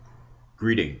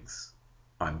Greetings,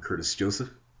 I'm Curtis Joseph.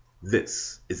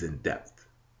 This is In Depth.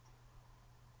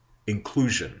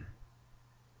 Inclusion.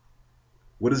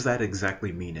 What does that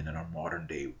exactly mean in our modern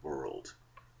day world?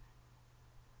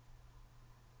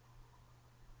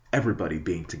 Everybody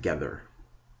being together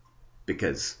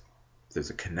because there's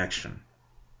a connection,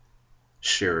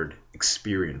 shared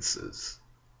experiences.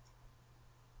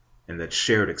 And that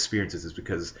shared experiences is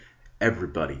because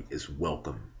everybody is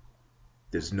welcome.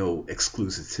 There's no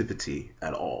exclusivity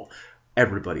at all.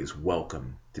 Everybody is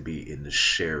welcome to be in the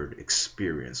shared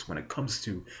experience when it comes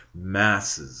to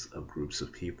masses of groups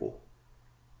of people.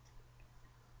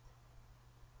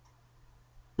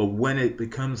 But when it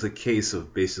becomes a case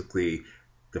of basically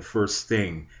the first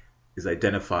thing is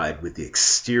identified with the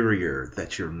exterior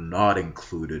that you're not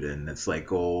included in, it's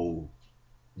like, oh,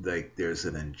 like there's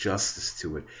an injustice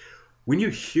to it. When you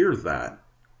hear that,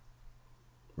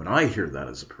 when I hear that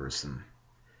as a person,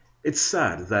 it's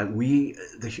sad that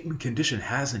the human condition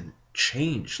hasn't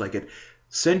changed. Like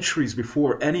centuries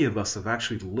before any of us have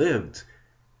actually lived,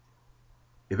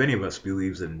 if any of us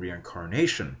believes in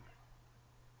reincarnation,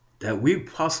 that we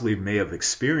possibly may have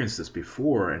experienced this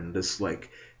before and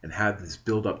and had this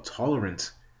build up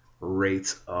tolerant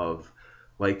rate of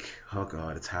like, oh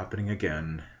God, it's happening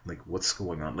again. Like, what's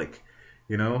going on?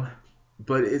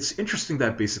 But it's interesting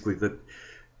that basically that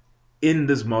in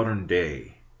this modern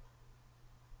day,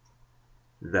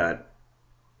 that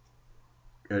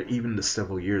even the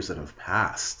several years that have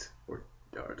passed, or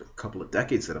a couple of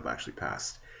decades that have actually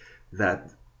passed,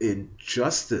 that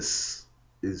injustice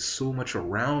is so much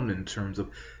around in terms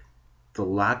of the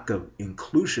lack of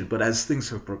inclusion. But as things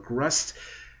have progressed,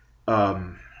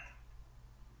 I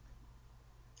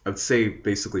would say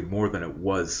basically more than it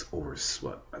was over,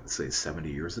 what, I would say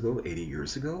 70 years ago, 80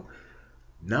 years ago.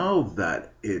 Now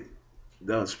that it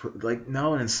does, like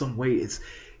now in some way it's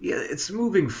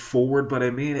moving forward, but I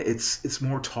mean it's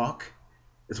more talk.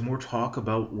 It's more talk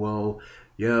about,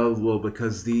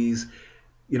 because these,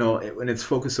 when it's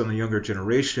focused on the younger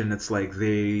generation, it's like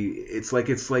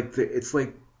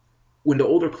when the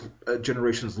older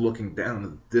generation is looking down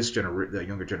at the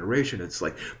younger generation, it's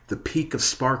like the peak of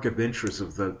spark of interest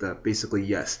of the basically,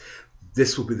 yes,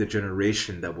 this will be the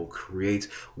generation that will create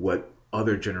what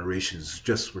other generations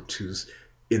just were to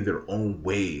in their own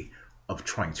way of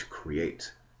trying to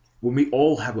create. When we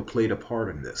all have played a part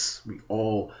in this, we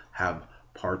all have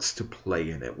parts to play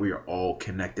in it. We are all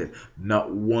connected. Not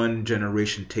one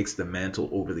generation takes the mantle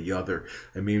over the other.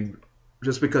 I mean,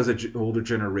 just because an older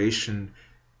generation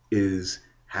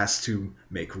has to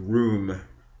make room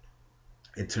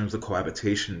in terms of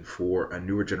cohabitation for a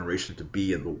newer generation to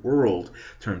be in the world,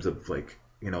 in terms of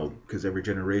because every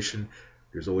generation,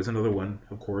 there's always another one,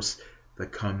 of course,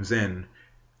 that comes in,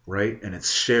 right? And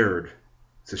it's shared.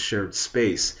 It's a shared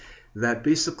space that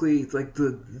basically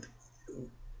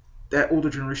that older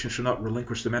generation should not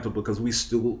relinquish the mantle, because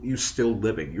you're still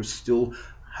living. You still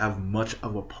have much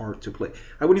of a part to play.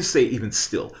 I wouldn't say even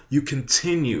still. You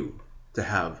continue to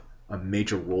have a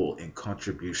major role in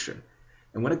contribution.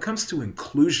 And when it comes to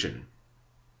inclusion,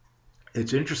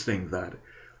 it's interesting that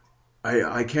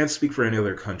I can't speak for any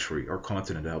other country or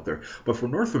continent out there, but for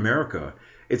North America,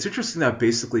 it's interesting that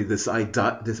basically this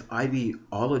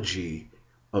ideology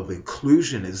of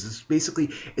inclusion is basically,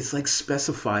 it's like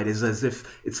specified as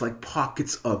if it's like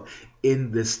pockets of,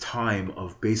 in this time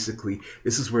of basically,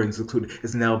 this is where it's included,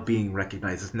 is now being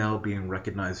recognized. It's now being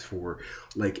recognized for,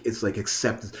 it's like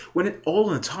acceptance. When it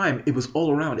all in the time, it was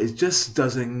all around. It just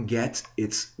doesn't get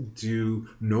its due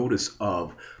notice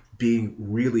of being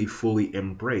really fully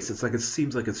embraced. It's like, it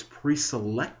seems like it's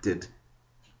pre-selected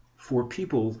for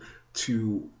people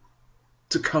to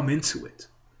come into it.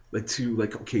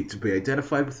 To be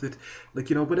identified with it,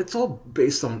 but it's all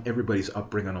based on everybody's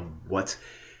upbringing on what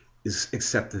is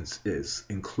acceptance, is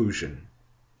inclusion.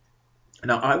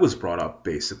 Now, I was brought up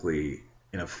basically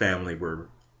in a family where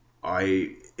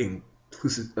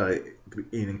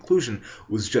inclusion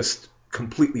was just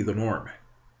completely the norm.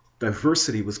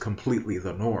 Diversity was completely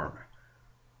the norm.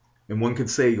 And one could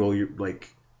say, oh, you're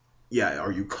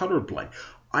are you colorblind?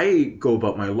 I go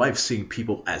about my life seeing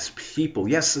people as people.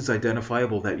 Yes, it's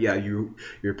identifiable that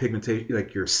your pigmentation,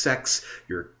 your sex,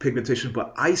 your pigmentation,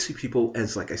 but I see people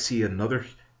as I see another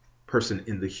person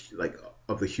in the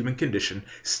of the human condition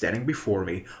standing before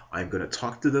me. I'm going to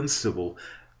talk to them civil,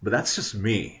 but that's just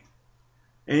me.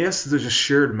 And yes, there's a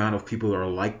shared amount of people that are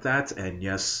like that, and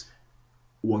yes,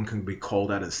 one can be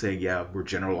called out and say, yeah, we're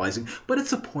generalizing, but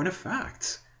it's a point of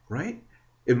fact, right?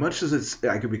 As much as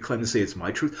I could be claimed to say it's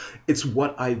my truth, it's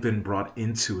what I've been brought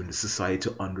into in the society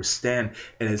to understand,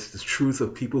 and it's the truth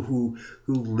of people who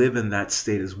live in that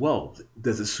state as well.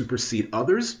 Does it supersede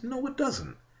others? No, it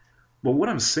doesn't. But what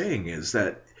I'm saying is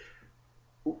that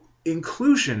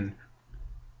inclusion,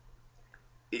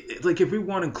 like if we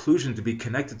want inclusion to be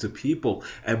connected to people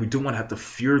and we don't want to have to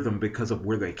fear them because of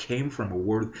where they came from or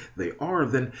where they are,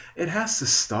 then it has to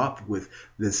stop with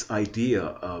this idea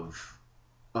of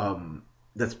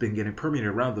that's been getting permeated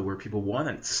around where people want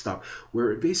it to stop,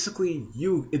 where basically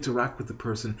you interact with the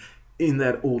person in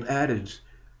that old adage,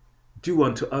 do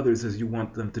unto others as you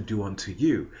want them to do unto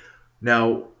you.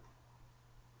 Now,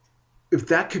 if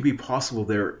that could be possible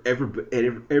there,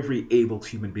 every able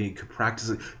human being could practice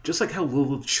it, just like how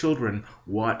little children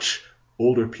watch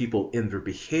older people in their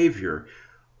behavior.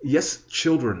 Yes,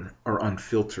 children are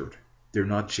unfiltered, they're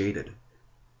not jaded.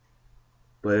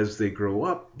 But as they grow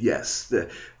up, yes,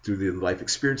 through the life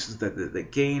experiences that they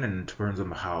gain, and in terms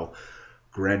of how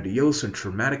grandiose and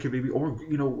traumatic it may be, or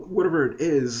whatever it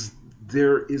is,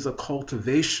 there is a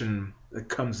cultivation that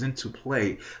comes into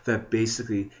play that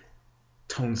basically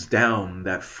tones down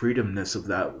that freedomness of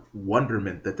that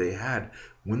wonderment that they had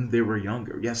when they were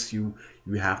younger. Yes, you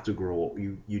have to grow,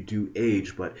 you do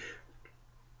age, but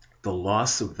the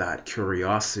loss of that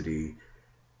curiosity,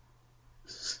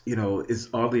 is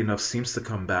oddly enough seems to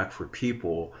come back for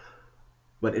people,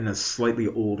 but in a slightly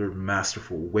older,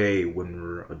 masterful way when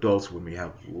we're adults, when we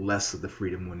have less of the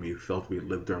freedom, when we felt we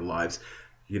lived our lives,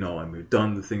 and we've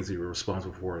done the things that we're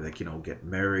responsible for, like, get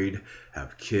married,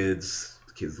 have kids,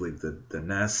 leave the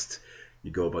nest,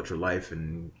 you go about your life,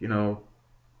 and,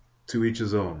 to each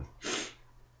his own.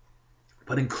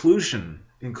 But inclusion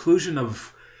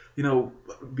of,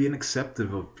 being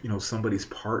acceptive of, somebody's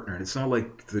partner. And it's not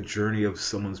like the journey of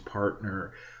someone's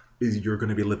partner is you're going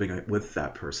to be living with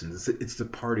that person. It's the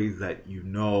party that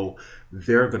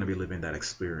they're going to be living that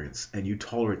experience, and you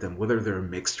tolerate them whether they're a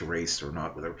mixed race or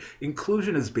not. Whatever.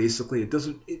 Inclusion is basically,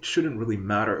 it shouldn't really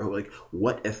matter like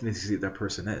what ethnicity that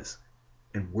person is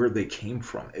and where they came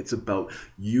from. It's about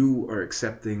you are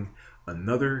accepting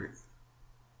another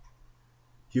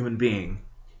human being,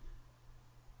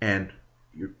 and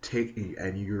you're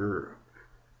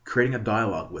creating a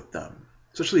dialogue with them.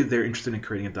 Especially if they're interested in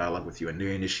creating a dialogue with you and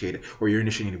they initiate it, or you're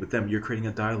initiating it with them, you're creating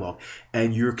a dialogue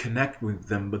and you're connecting with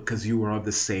them because you are of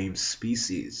the same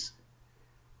species.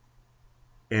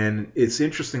 And it's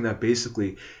interesting that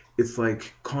basically it's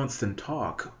like constant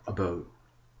talk about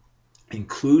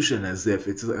inclusion as if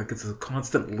it's a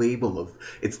constant label of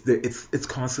it's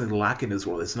constantly lacking as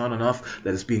well. It's not enough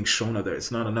that it's being shown out there.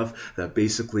 It's not enough that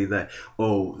basically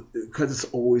because it's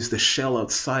always the shell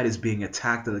outside is being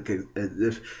attacked, as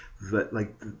if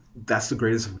that's the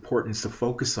greatest importance to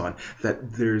focus on,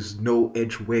 that there's no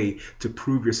edge way to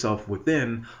prove yourself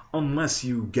within unless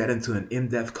you get into an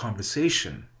in-depth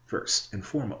conversation first and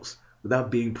foremost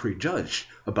without being prejudged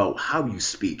about how you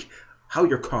speak, how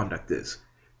your conduct is.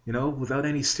 Without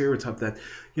any stereotype that,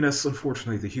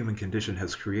 unfortunately the human condition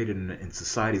has created in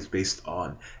societies based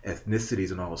on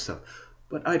ethnicities and all this stuff.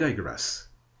 But I digress.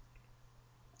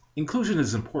 Inclusion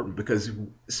is important because,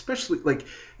 especially like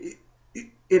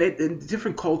in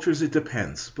different cultures, it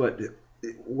depends. But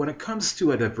when it comes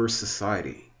to a diverse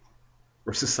society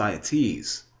or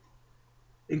societies,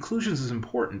 inclusion is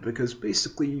important because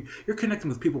basically you're connecting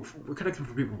with people. We're connecting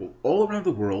with people all around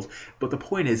the world. But the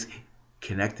point is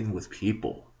connecting with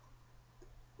people.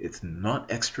 It's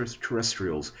not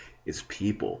extraterrestrials, it's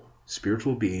people,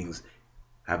 spiritual beings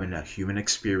having a human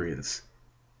experience,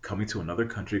 coming to another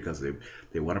country because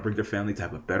they want to bring their family to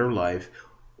have a better life,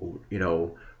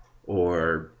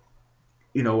 or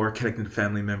connecting to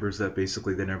family members that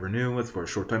basically they never knew with for a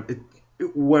short time,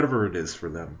 whatever it is for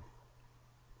them.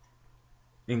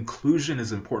 Inclusion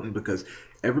is important because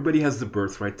everybody has the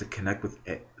birthright to connect with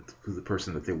the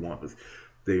person that they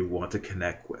want to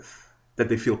connect with, that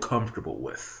they feel comfortable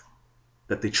with,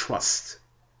 that they trust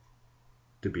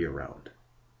to be around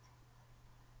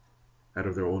out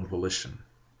of their own volition.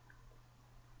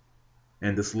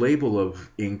 And this label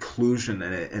of inclusion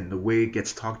and the way it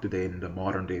gets talked today in the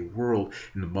modern day world,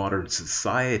 in the modern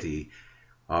society,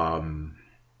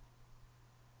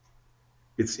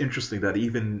 it's interesting that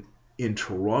even in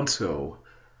Toronto,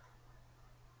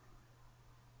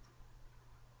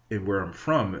 and where I'm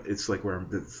from, it's like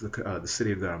the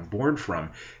city that I'm born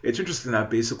from. It's interesting that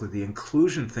basically the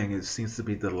inclusion thing seems to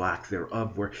be the lack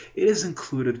thereof, where it is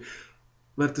included,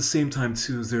 but at the same time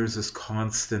too, there's this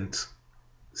constant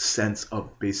sense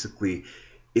of basically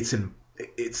it's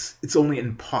only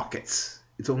in pockets.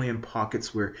 It's only in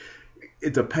pockets where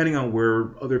it, depending on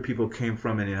where other people came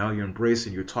from and how you embrace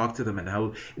and you talk to them and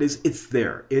how it's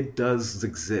there. It does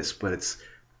exist, but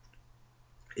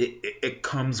it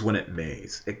comes when it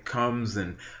mays. It comes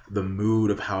in the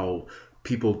mood of how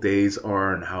people days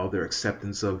are and how their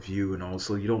acceptance of you, and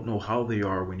also you don't know how they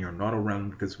are when you're not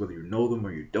around, because whether you know them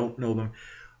or you don't know them,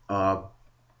 uh,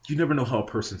 you never know how a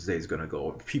person's day is going to go,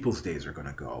 or people's days are going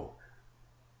to go,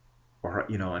 or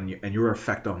and your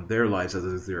effect on their lives as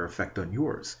is their effect on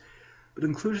yours. But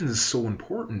inclusion is so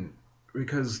important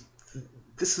because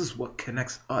this is what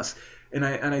connects us. And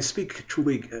I speak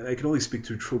truly. I can only speak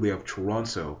to truly of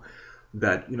Toronto.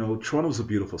 That Toronto's a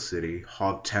beautiful city,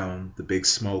 Hogtown, the Big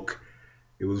Smoke.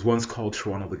 It was once called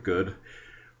Toronto the Good.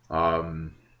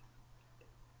 Um,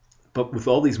 but with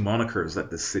all these monikers that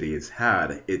this city has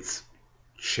had, it's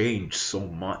changed so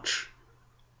much.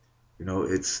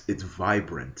 It's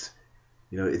vibrant.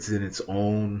 It's in its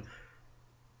own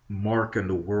mark in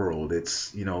the world. It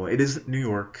isn't New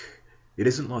York, it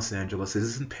isn't Los Angeles, it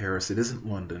isn't Paris, it isn't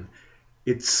London.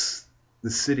 It's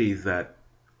the city that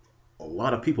a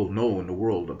lot of people know in the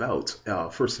world about,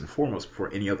 first and foremost,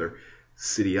 before any other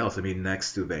city else. I mean,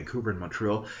 next to Vancouver and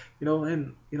Montreal,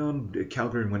 and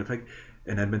Calgary and Winnipeg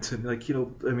and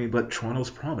Edmonton, but Toronto's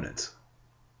prominent.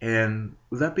 And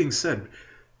with that being said,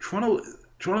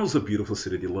 Toronto's a beautiful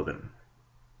city to live in.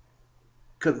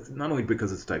 Not only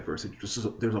because it's diverse,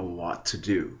 there's a lot to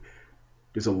do.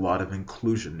 There's a lot of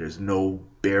inclusion. There's no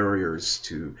barriers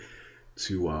to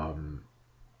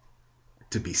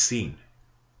be seen.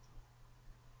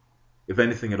 If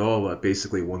anything at all,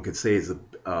 basically one could say is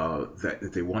that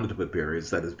if they wanted to put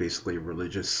barriers, that is basically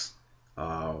religious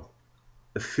uh,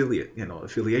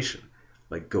 affiliation,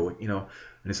 like going, and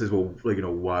it says, well,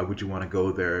 why would you want to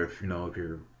go there if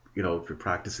you're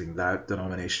practicing that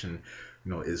denomination,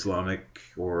 Islamic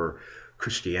or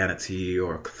Christianity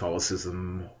or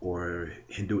Catholicism or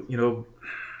Hindu,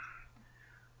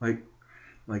 like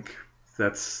like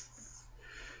that's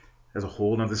a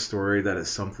whole nother story. That is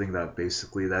something that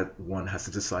basically that one has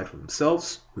to decide for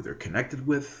themselves, who they're connected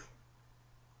with,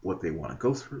 what they want to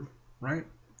go through, right?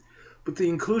 But the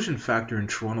inclusion factor in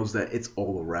Toronto is that it's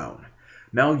all around.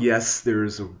 Now, yes,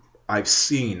 I've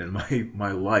seen in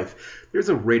my life, there's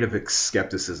a rate of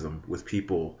skepticism with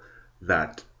people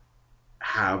that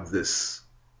have this,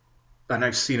 and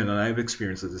I've seen it and I've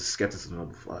experienced this skepticism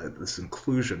of this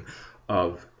inclusion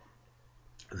of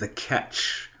the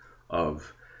catch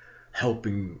of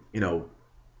helping,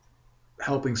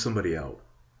 helping somebody out,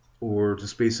 or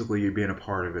just basically you being a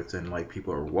part of it, and like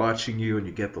people are watching you and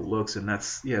you get the looks, and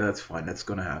that's fine, that's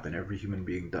going to happen, every human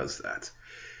being does that.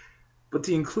 But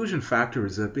the inclusion factor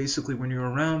is that basically when you're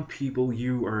around people,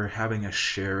 you are having a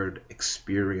shared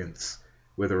experience,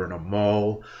 whether in a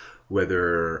mall,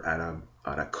 whether at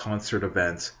a concert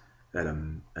event, at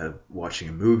watching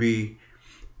a movie,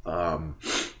 um,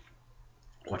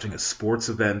 watching a sports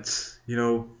event,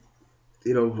 going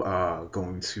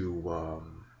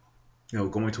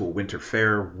to a winter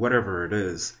fair, whatever it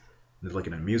is, like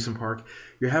an amusement park,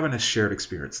 you're having a shared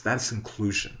experience. That's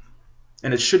inclusion.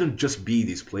 And it shouldn't just be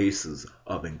these places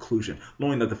of inclusion,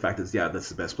 knowing that the fact is, yeah, that's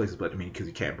the best places, but I mean, because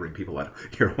you can't bring people out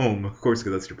of your home, of course,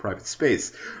 because that's your private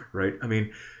space, right? I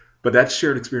mean, but that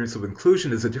shared experience of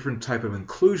inclusion is a different type of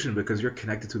inclusion because you're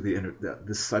connected to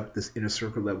this inner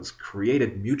circle that was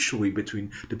created mutually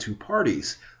between the two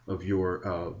parties of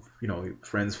your,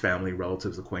 friends, family,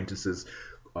 relatives, acquaintances,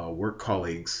 work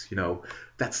colleagues.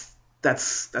 That's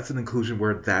an inclusion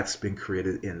where that's been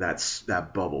created in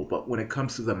that bubble. But when it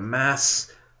comes to the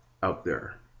mass out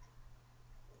there,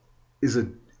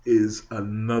 is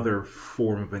another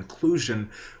form of inclusion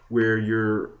where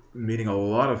you're meeting a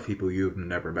lot of people you've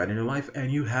never met in your life, and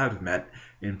you have met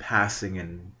in passing,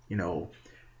 and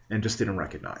and just didn't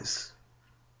recognize.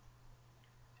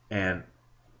 And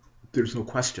there's no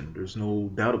question, there's no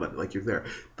doubt about it. Like, you're there.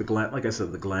 Like I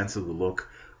said, the glance of the look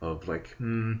of like,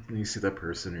 you see that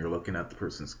person, you're looking at the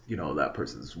person's, that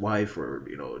person's wife, or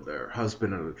their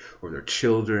husband, or their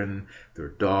children, their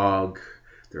dog,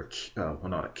 their well,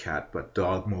 not a cat, but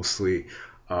dog mostly.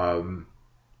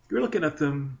 You're looking at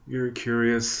them, you're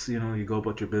curious, you go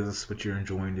about your business, but you're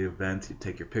enjoying the event, you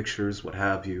take your pictures, what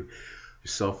have you, your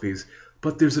selfies.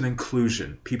 But there's an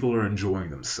inclusion. People are enjoying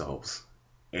themselves.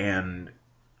 And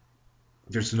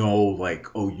there's no like,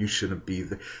 oh, you shouldn't be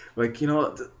there. Like,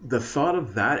 the thought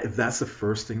of that, if that's the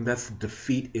first thing, that's the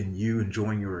defeat in you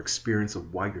enjoying your experience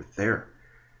of why you're there,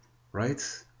 right?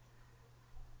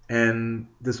 And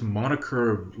this moniker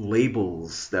of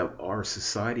labels that our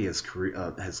society has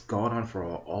gone on for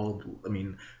all, I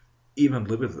mean, even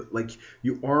live with it. Like,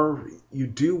 you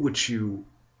do what you,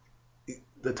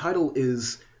 the title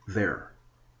is there.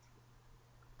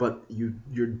 but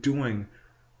you're doing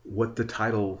what the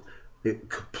title it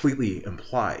completely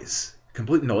implies.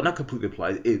 Complete no, not completely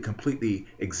implies. It completely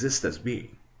exists as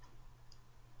being.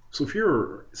 So if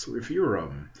you're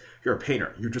a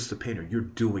painter, you're just a painter. You're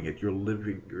doing it. You're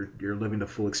living the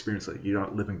full experience. You're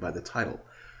not living by the title.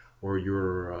 Or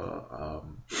you're a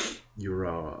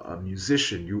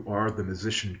musician. You are the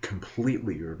musician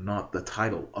completely. You're not the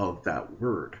title of that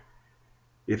word.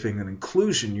 If in an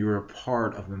inclusion, you're a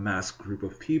part of the mass group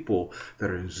of people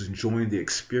that are enjoying the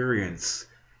experience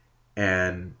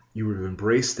and you have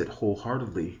embraced it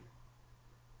wholeheartedly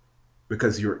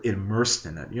because you're immersed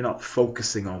in it. You're not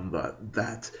focusing on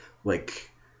that like,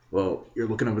 well, you're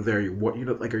looking over there.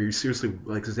 Like, are you seriously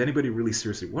like? Is anybody really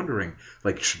seriously wondering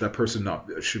like, should that person not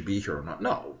should be here or not?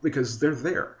 No, because they're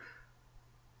there.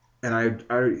 And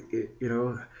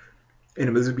and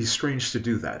it would be strange to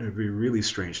do that. It would be really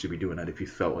strange to be doing that if you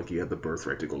felt like you had the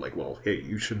birthright to go like, well, hey,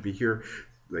 you shouldn't be here.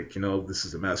 Like, this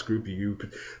is a mass group.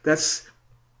 That's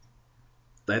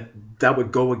that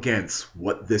would go against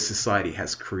what this society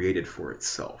has created for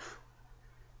itself.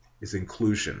 Is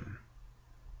inclusion.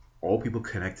 All people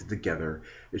connected together.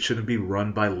 It shouldn't be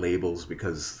run by labels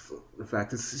because the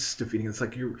fact is it's just defeating. It's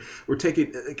like we're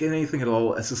taking like anything at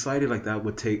all. A society like that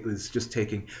is just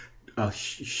taking a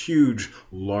huge,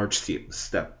 large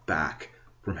step back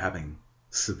from having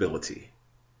civility,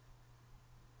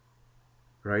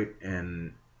 right?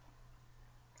 And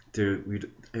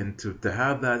to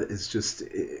have that is just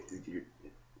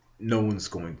no one's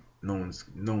going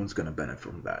to benefit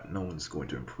from that. No one's going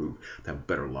to improve, to have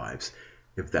better lives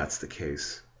if that's the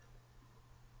case.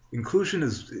 Inclusion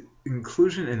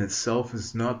in itself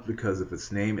is not because of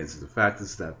its name. It's the fact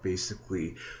is that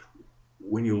basically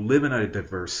when you live in a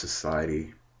diverse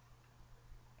society,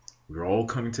 we're all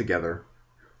coming together.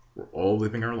 We're all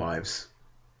living our lives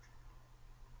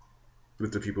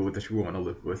with the people that we want to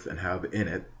live with and have in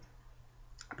it.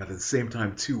 But at the same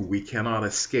time, too, we cannot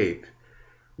escape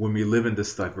when we live in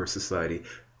this diverse society,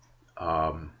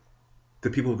 the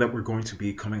people that we're going to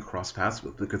be coming across paths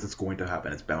with, because it's going to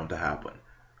happen. It's bound to happen.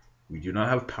 We do not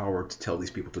have power to tell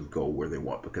these people to go where they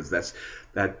want because that's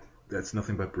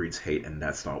nothing but breeds hate, and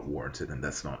that's not warranted, and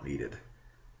that's not needed,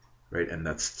 right? And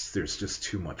there's just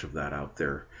too much of that out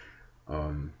there.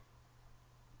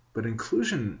 But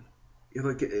inclusion,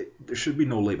 there should be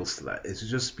no labels to that. It should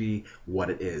just be what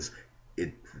it is.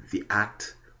 The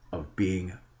act of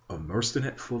being immersed in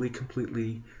it fully,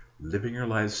 completely, living your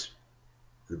lives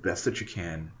the best that you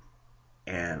can,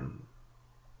 and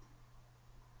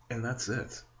that's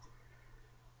it.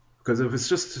 Because if it's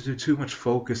just too much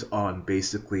focus on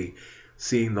basically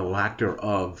seeing the lack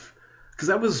of, because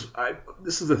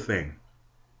this is the thing.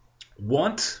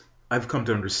 Want, I've come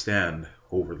to understand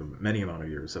over the many amount of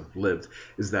years I've lived,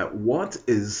 is that want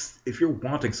is, if you're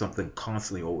wanting something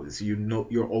constantly always,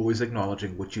 you're always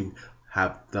acknowledging what you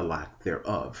have the lack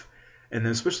thereof. And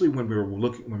then especially when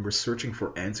we're searching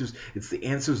for answers, it's the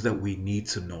answers that we need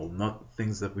to know, not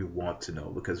things that we want to know.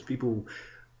 Because people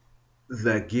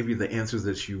that give you the answers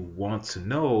that you want to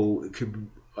know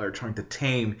are trying to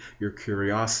tame your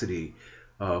curiosity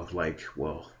of like,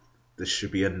 well, this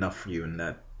should be enough for you, and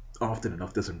that often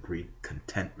enough doesn't breed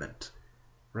contentment,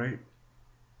 right?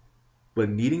 But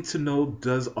needing to know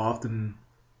does often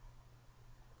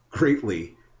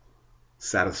greatly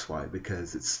satisfy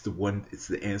because it's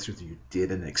the answer that you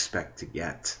didn't expect to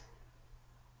get,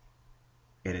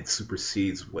 and it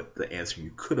supersedes what the answer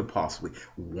you could have possibly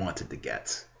wanted to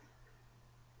get.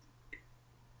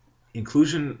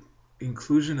 Inclusion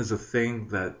is a thing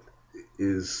that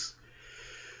is,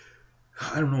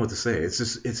 I don't know what to say.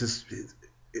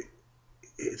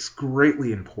 It's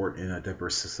greatly important in a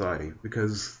diverse society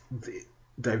because the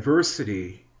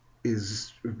diversity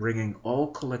is bringing all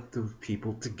collective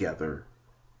people together,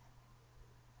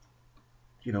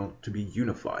 to be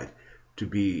unified, to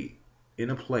be in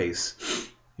a place,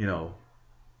 no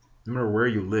matter where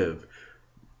you live,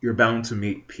 you're bound to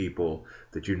meet people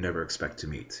that you never expect to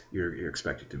meet. You're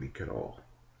expected to meet at all.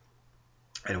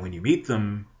 And when you meet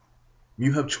them,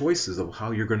 you have choices of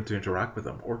how you're going to interact with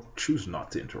them or choose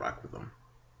not to interact with them.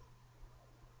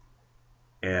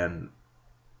 And,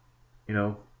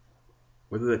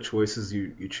 whether the choices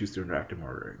you choose to interact with them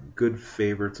are in good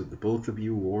favor to the both of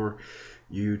you, or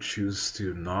you choose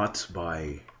to not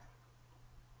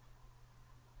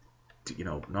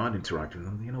not interact with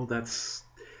them, that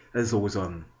is always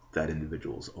on that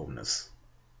individual's ownness.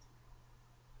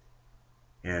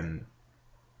 And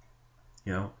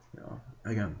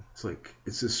again,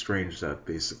 it's just strange that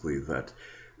basically that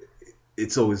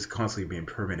it's always constantly being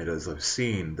permeated, as I've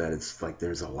seen, that it's like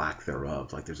there's a lack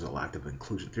thereof, like there's a lack of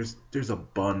inclusion. There's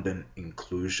abundant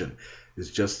inclusion. It's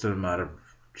just a matter of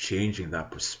changing that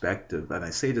perspective. And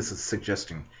I say this as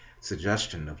suggestion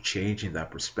of changing that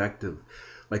perspective.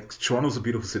 Like Toronto's a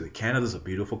beautiful city. Canada's a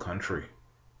beautiful country.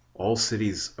 All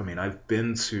cities. I mean, I've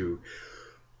been to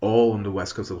all on the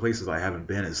west coast. Of the places I haven't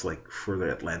been is like further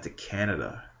Atlantic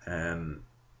Canada, and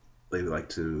maybe like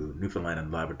to Newfoundland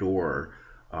and Labrador,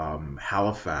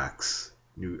 Halifax,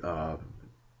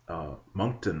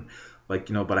 Moncton, like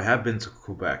but I have been to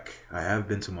Quebec, I have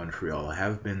been to Montreal, I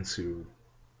have been to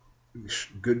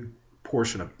good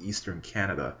portion of Eastern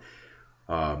Canada,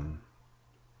 but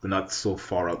not so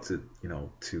far out to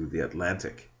to the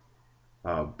Atlantic.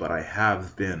 But I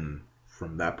have been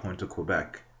from that point to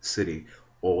Quebec City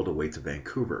all the way to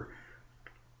Vancouver.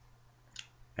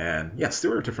 And yes,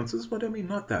 there are differences, but I mean,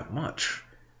 not that much.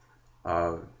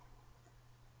 Uh,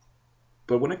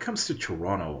 but when it comes to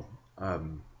Toronto,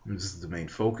 this is the main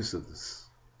focus of this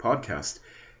podcast,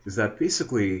 is that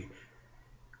basically,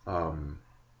 um,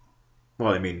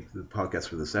 well, I mean, the podcast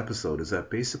for this episode is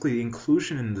that basically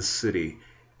inclusion in the city,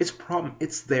 it's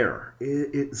there,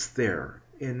 it's there,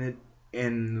 and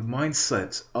the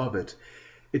mindset of it,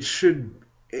 it should.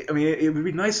 I mean, it would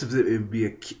be nice if it'd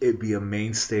be a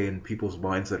mainstay in people's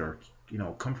minds that are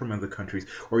come from other countries,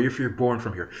 or if you're born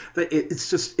from here. That it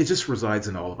just resides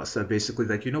in all of us. That basically,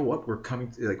 like, what, we're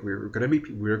coming, like, we're gonna be,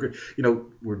 we're good,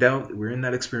 we're in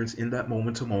that experience, in that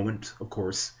moment to moment, of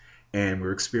course, and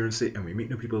we're experiencing, and we meet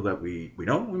new people that we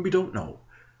know and we don't know.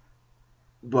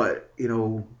 But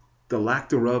the lack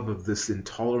thereof of this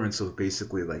intolerance of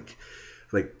basically that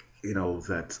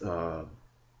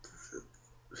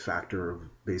factor of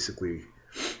basically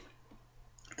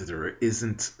that there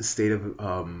isn't a state of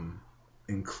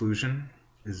inclusion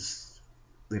is,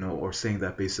 or saying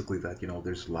that basically that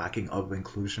there's lacking of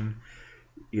inclusion,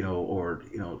 or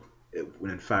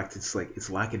when in fact it's like it's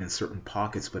lacking in certain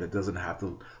pockets, but it doesn't have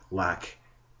to lack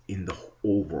in the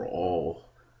overall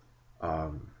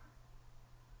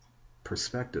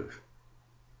perspective.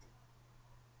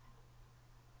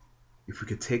 If we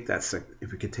could take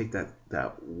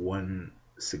that one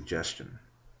suggestion,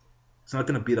 it's not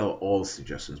going to beat out all the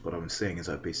suggestions, but what I'm saying is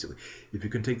that basically, if you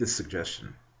can take this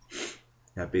suggestion,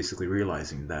 that basically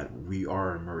realizing that we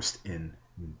are immersed in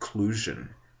inclusion,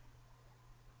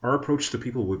 our approach to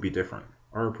people would be different.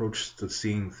 Our approach to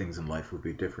seeing things in life would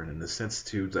be different, in the sense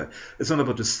too that it's not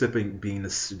about just being in the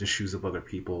shoes of other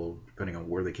people, depending on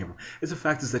where they came from. It's the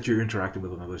fact is that you're interacting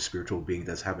with another spiritual being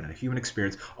that's having a human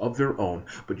experience of their own,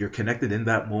 but you're connected in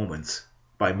that moment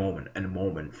by moment and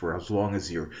moment for as long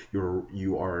as you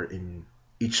are in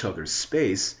each other's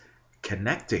space,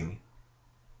 connecting.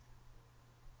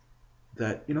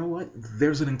 That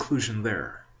there's an inclusion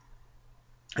there,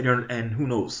 and who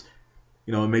knows.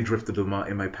 It may drift to the mind,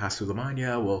 it might pass through the mind.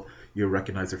 Yeah, well, you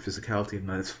recognize their physicality, and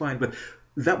that's fine. But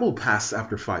that will pass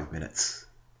after 5 minutes.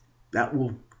 That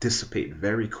will dissipate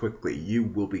very quickly. You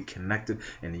will be connected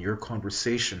in your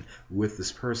conversation with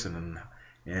this person,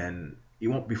 and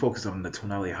you won't be focused on the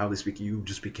tonality of how they speak. You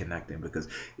just be connecting, because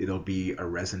it'll be a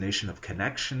resonation of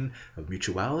connection, of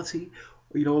mutuality.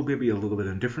 Maybe a little bit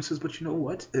of differences, but you know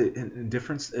what?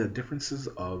 Differences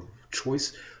of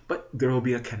choice, but there will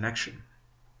be a connection,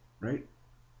 right?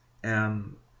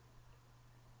 And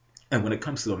when it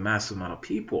comes to the massive amount of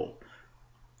people,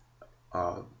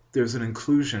 there's an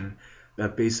inclusion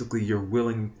that basically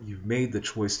you've made the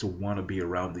choice to want to be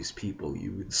around these people.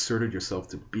 You inserted yourself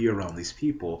to be around these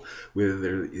people,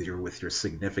 whether you're with your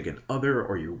significant other,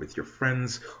 or you're with your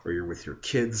friends, or you're with your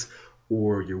kids,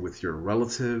 or you're with your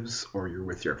relatives, or you're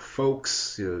with your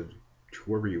folks,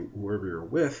 whoever you're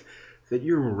with, that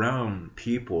you're around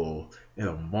people in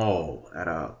a mall, at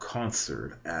a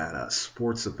concert, at a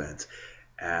sports event,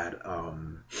 at a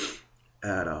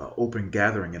open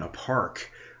gathering in a park,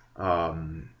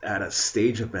 at a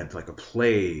stage event like a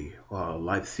play,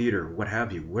 live theater, what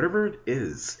have you, whatever it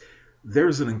is.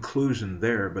 There's an inclusion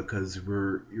there, because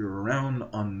you're around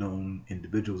unknown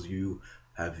individuals you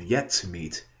have yet to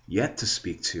meet, yet to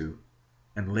speak to,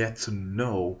 and yet to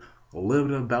know a little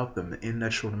bit about them in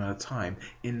that short amount of time,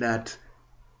 in that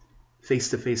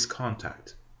face-to-face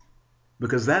contact.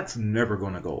 Because that's never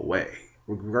going to go away,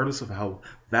 regardless of how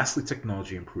vastly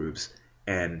technology improves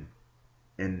and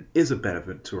is a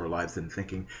benefit to our lives, than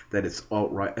thinking that it's all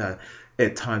right.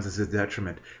 At times it's a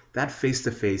detriment. That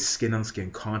face-to-face,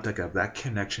 skin-on-skin contact of that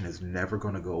connection is never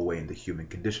going to go away in the human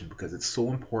condition, because it's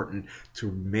so important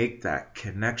to make that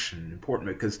connection important.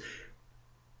 Because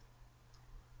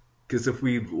if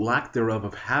we lack thereof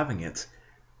of having it,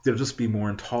 there'll just be more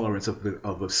intolerance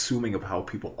of assuming of how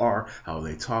people are, how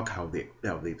they talk, how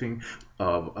they think,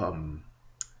 of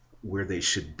where they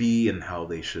should be and how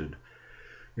they should,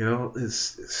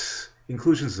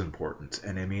 inclusion is important.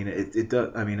 And I mean, it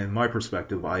does. I mean, in my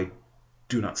perspective, I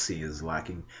do not see as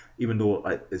lacking, even though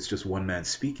it's just one man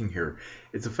speaking here.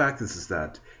 It's the fact is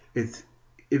that it,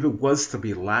 if it was to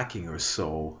be lacking or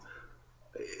so,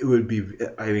 it would be,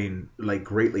 I mean, like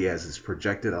greatly as it's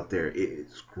projected out there,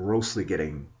 it's grossly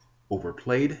getting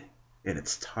overplayed and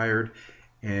it's tired.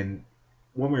 And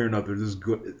one way or another, this is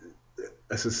good.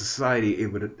 As a society,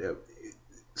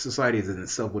 society in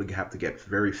itself would have to get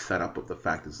very fed up with the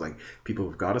fact is like people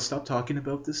have got to stop talking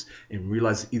about this and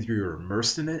realize either you're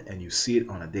immersed in it and you see it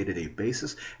on a day-to-day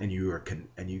basis and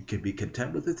and you can be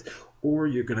content with it, or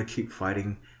you're gonna keep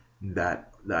fighting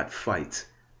that fight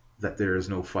that there is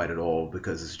no fight at all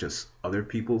because it's just other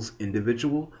people's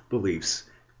individual beliefs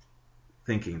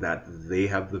thinking that they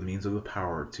have the means of the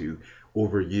power to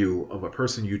over you of a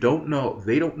person you don't know,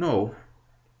 they don't know,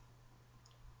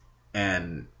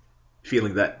 and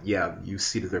feeling that, yeah, you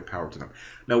ceded their power to them.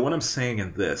 Now, what I'm saying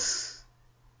in this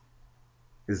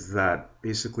is that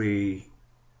basically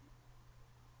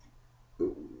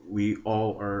we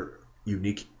all are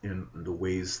unique in the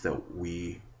ways that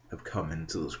we have come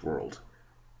into this world.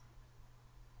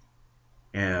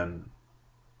 And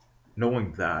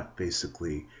knowing that,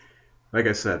 basically, like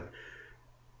I said,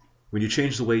 when you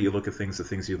change the way you look at things, the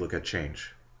things you look at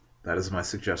change. That is my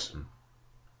suggestion.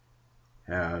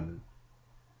 And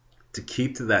to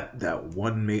keep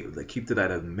to keep to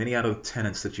that many out of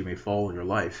tenets that you may follow in your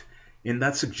life. In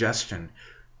that suggestion,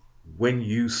 when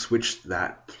you switch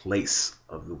that place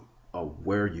of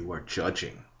where you are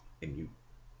judging, and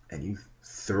you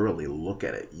thoroughly look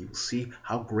at it, you will see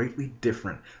how greatly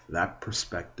different that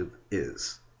perspective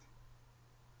is.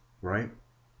 Right?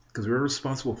 Because we're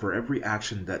responsible for every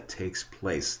action that takes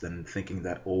place. Then thinking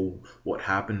that, oh, what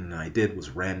happened and I did was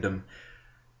random.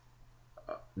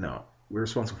 No, we're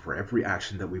responsible for every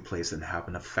action that we place and have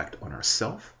an effect on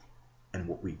ourselves and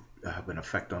what we have an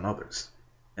effect on others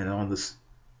and on this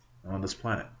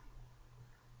planet.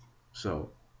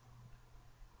 So,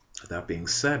 that being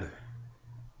said,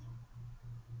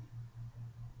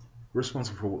 we're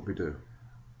responsible for what we do.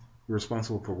 We're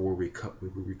responsible for where we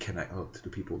connect to the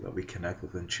people that we connect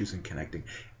with and choosing connecting,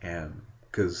 and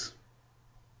because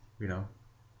you know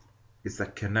it's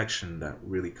that connection that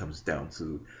really comes down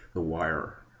to the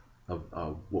wire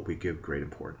of what we give great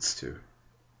importance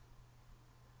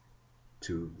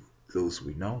to those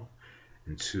we know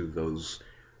and to those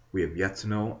we have yet to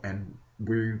know and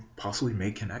we possibly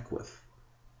may connect with.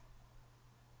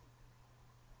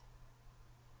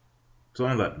 So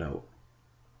on that note,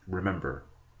 remember,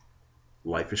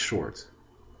 life is short.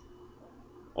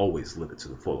 Always live it to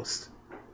the fullest.